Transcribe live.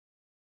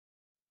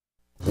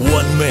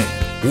One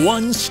man,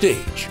 one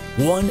stage,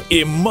 one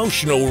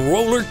emotional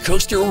roller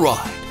coaster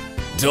ride.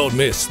 Don't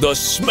miss the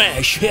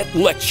smash hit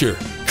lecture,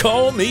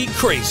 Call Me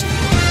Crazy.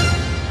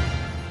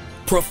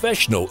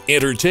 Professional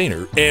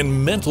entertainer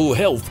and mental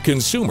health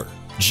consumer,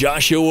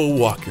 Joshua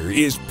Walker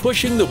is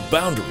pushing the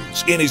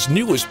boundaries in his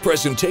newest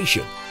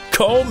presentation,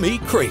 Call Me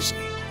Crazy.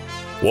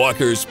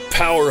 Walker's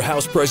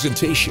powerhouse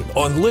presentation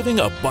on living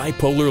a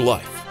bipolar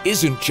life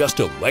isn't just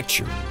a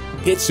lecture.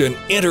 It's an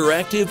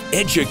interactive,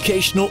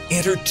 educational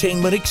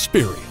entertainment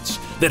experience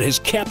that has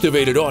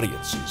captivated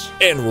audiences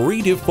and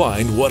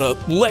redefined what a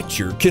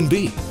lecture can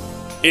be.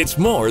 It's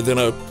more than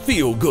a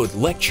feel-good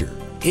lecture.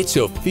 It's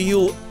a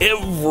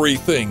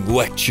feel-everything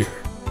lecture.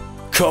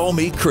 Call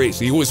Me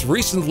Crazy was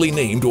recently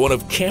named one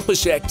of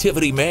Campus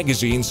Activity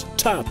Magazine's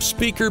top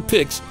speaker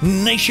picks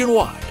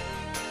nationwide.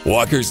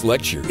 Walker's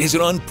lecture is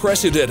an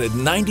unprecedented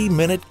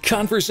 90-minute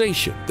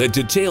conversation that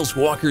details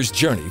Walker's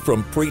journey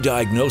from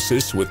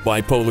pre-diagnosis with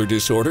bipolar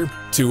disorder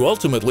to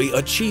ultimately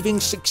achieving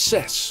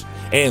success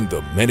and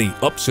the many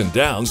ups and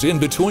downs in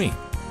between.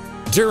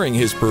 During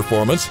his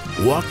performance,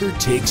 Walker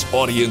takes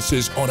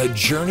audiences on a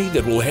journey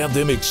that will have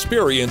them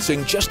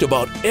experiencing just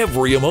about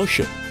every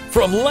emotion,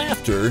 from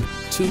laughter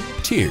to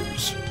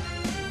tears.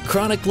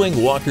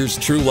 Chronicling Walker's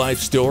true life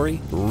story,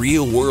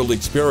 real-world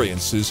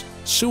experiences,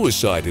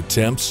 suicide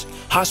attempts,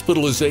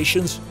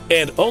 hospitalizations,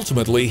 and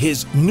ultimately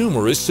his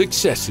numerous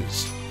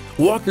successes.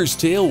 Walker's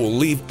tale will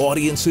leave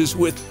audiences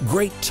with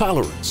great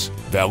tolerance,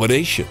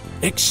 validation,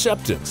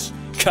 acceptance,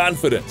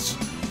 confidence,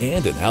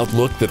 and an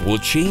outlook that will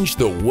change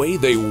the way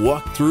they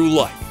walk through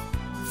life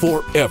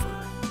forever.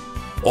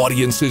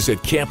 Audiences at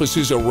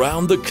campuses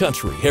around the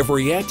country have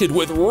reacted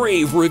with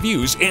rave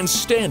reviews and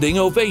standing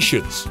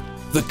ovations.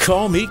 The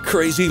Call Me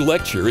Crazy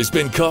lecture has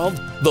been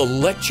called the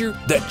lecture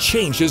that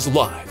changes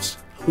lives.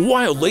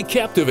 Wildly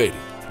captivating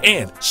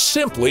and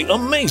simply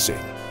amazing.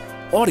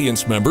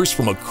 Audience members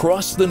from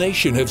across the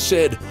nation have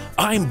said,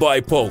 "I'm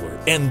bipolar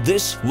and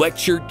this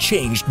lecture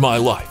changed my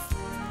life.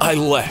 I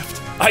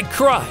laughed, I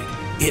cried,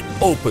 it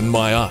opened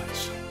my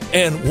eyes."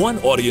 And one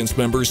audience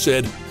member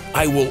said,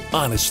 "I will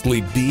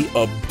honestly be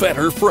a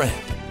better friend."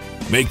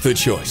 Make the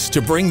choice to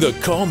bring the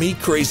Call Me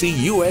Crazy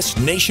U.S.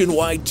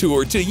 nationwide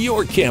tour to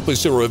your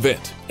campus or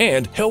event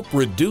and help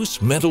reduce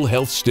mental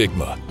health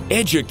stigma,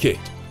 educate,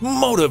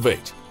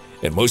 motivate,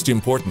 and most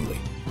importantly,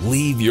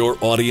 leave your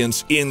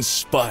audience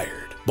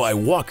inspired by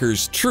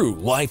Walker's true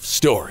life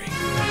story.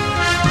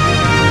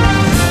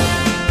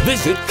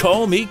 Visit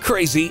Call Me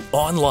Crazy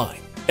online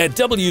at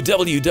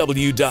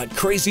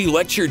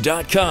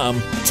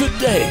www.crazylecture.com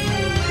today.